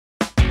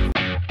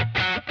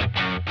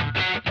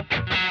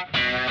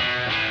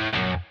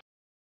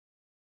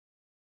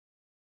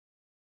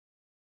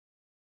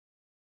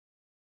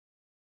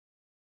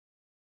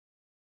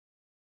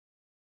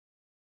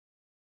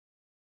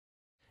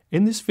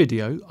In this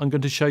video, I'm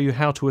going to show you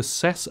how to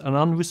assess an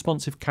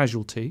unresponsive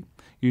casualty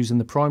using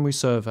the primary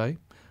survey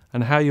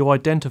and how you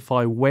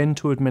identify when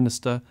to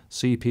administer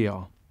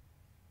CPR.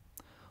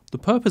 The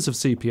purpose of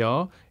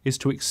CPR is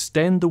to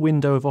extend the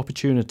window of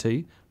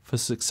opportunity for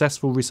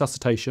successful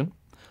resuscitation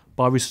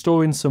by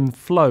restoring some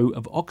flow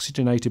of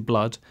oxygenated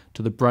blood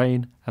to the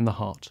brain and the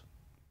heart.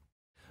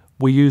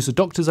 We use the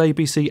Doctor's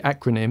ABC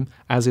acronym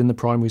as in the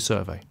primary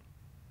survey.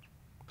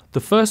 The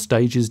first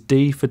stage is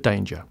D for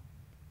danger.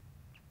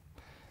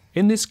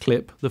 In this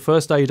clip, the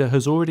first aider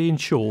has already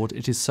ensured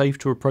it is safe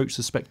to approach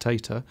the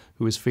spectator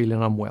who is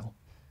feeling unwell.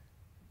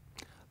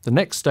 The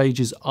next stage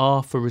is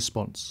R for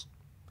response.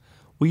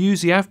 We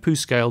use the EFARU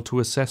scale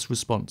to assess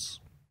response.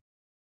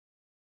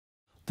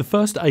 The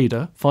first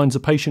aider finds a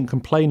patient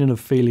complaining of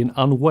feeling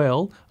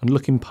unwell and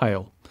looking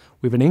pale,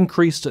 with an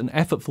increased and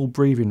effortful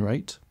breathing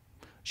rate.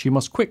 She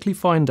must quickly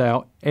find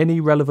out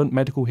any relevant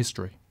medical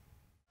history.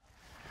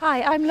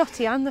 Hi, I'm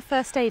Lottie, I'm the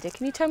first aider.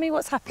 Can you tell me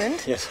what's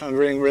happened? Yes, I'm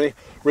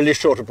really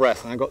short of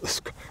breath and I've got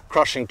this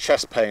crushing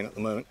chest pain at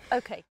the moment.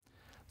 Okay.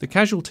 The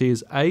casualty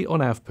is A on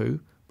EFARU,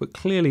 but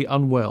clearly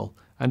unwell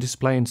and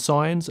displaying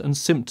signs and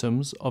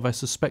symptoms of a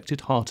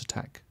suspected heart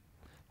attack.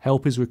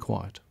 Help is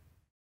required.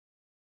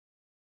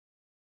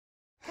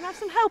 Can I have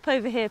some help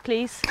over here,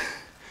 please?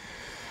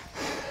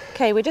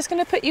 Okay, we're just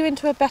going to put you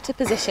into a better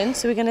position,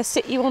 so we're going to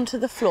sit you onto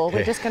the floor. Okay.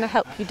 We're just going to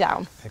help you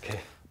down. Okay.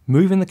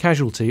 Moving the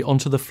casualty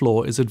onto the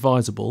floor is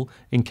advisable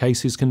in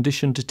case his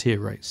condition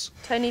deteriorates.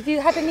 Tony, have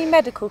you had any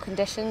medical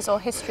conditions or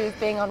history of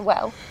being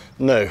unwell?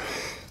 No.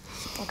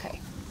 Okay.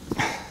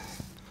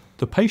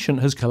 The patient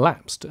has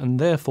collapsed and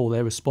therefore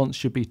their response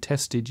should be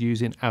tested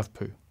using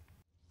EFARU.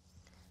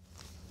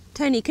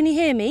 Tony, can you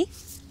hear me?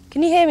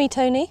 Can you hear me,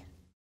 Tony?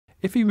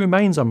 If he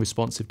remains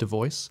unresponsive to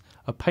voice,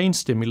 a pain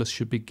stimulus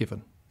should be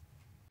given.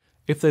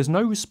 If there's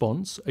no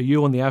response, a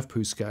U on the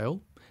EFARU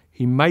scale,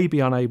 he may be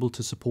unable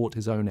to support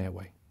his own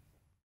airway.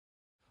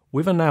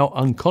 With a now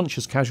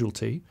unconscious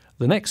casualty,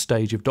 the next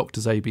stage of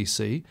Doctor's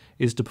ABC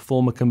is to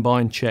perform a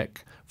combined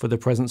check for the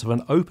presence of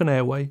an open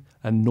airway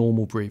and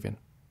normal breathing.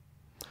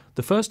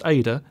 The first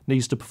aider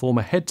needs to perform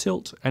a head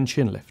tilt and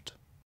chin lift.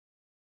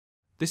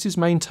 This is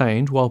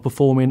maintained while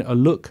performing a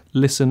look,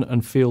 listen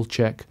and feel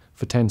check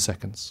for 10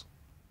 seconds.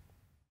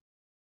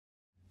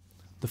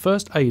 The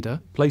first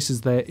aider places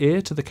their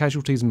ear to the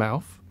casualty's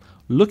mouth,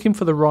 looking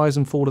for the rise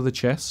and fall of the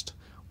chest,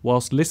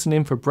 whilst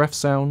listening for breath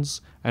sounds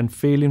and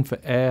feeling for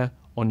air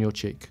on your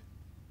cheek.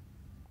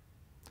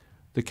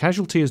 The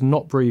casualty is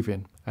not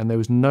breathing and there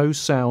is no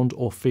sound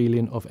or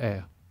feeling of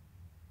air.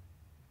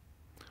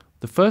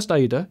 The first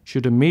aider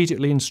should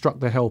immediately instruct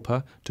the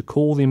helper to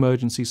call the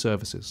emergency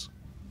services.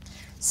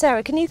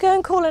 Sarah, can you go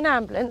and call an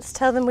ambulance,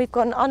 tell them we've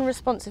got an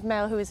unresponsive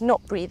male who is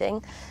not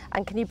breathing,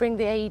 and can you bring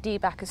the AED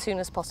back as soon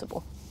as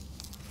possible?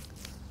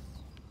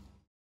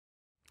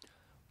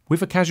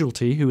 With a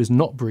casualty who is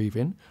not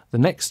breathing, the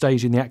next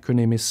stage in the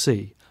acronym is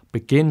C,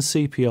 begin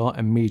CPR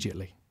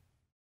immediately.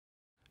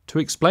 To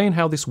explain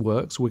how this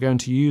works, we're going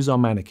to use our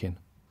mannequin.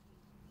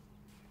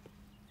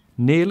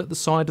 Kneel at the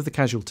side of the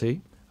casualty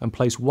and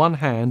place one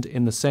hand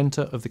in the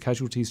centre of the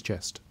casualty's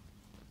chest.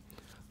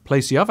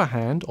 Place the other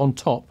hand on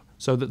top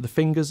so that the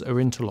fingers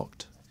are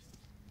interlocked.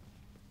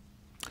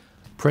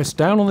 Press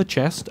down on the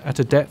chest at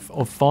a depth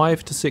of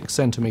 5 to 6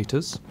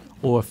 centimetres,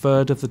 or a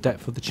third of the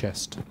depth of the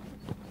chest.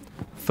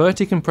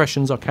 30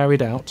 compressions are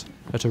carried out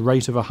at a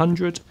rate of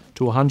 100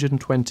 to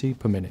 120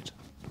 per minute.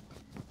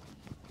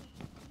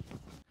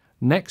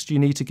 Next, you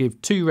need to give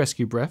 2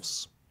 rescue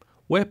breaths.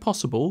 Where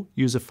possible,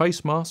 use a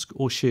face mask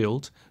or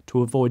shield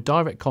to avoid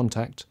direct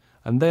contact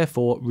and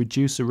therefore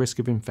reduce the risk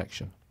of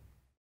infection.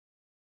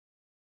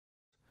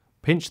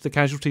 Pinch the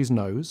casualty's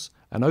nose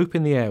and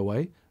open the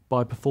airway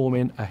by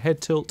performing a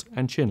head tilt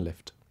and chin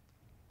lift.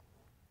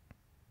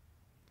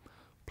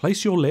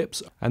 Place your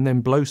lips and then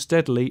blow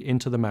steadily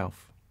into the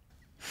mouth,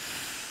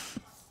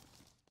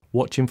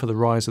 watching for the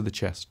rise of the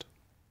chest.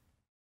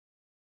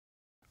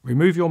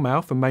 Remove your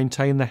mouth and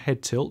maintain the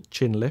head tilt,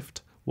 chin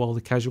lift, while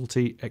the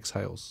casualty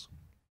exhales.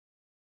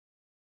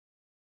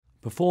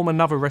 Perform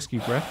another rescue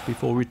breath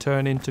before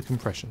returning to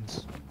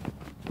compressions.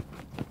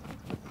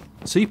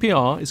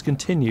 CPR is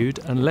continued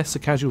unless the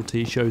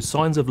casualty shows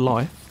signs of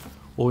life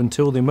or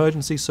until the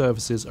emergency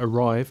services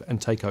arrive and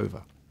take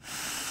over.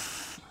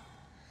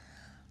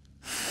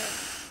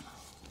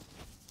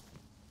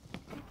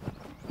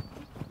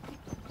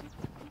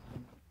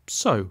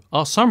 So,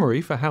 our summary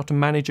for how to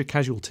manage a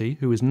casualty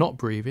who is not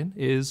breathing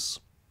is: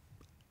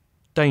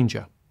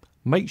 danger.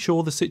 Make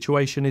sure the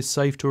situation is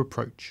safe to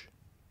approach.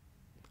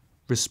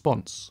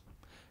 Response.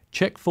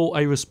 Check for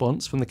a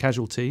response from the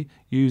casualty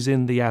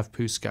using the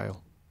EFARU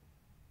scale.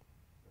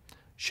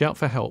 Shout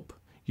for help.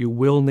 You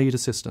will need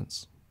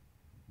assistance.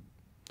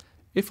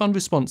 If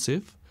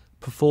unresponsive,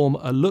 perform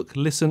a look,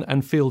 listen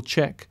and feel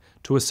check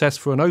to assess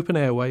for an open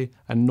airway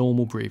and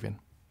normal breathing.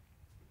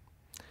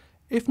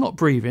 If not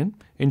breathing,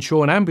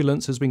 ensure an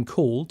ambulance has been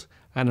called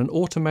and an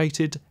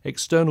automated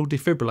external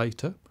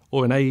defibrillator,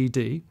 or an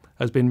AED,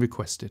 has been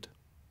requested.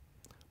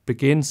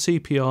 Begin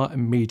CPR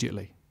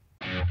immediately.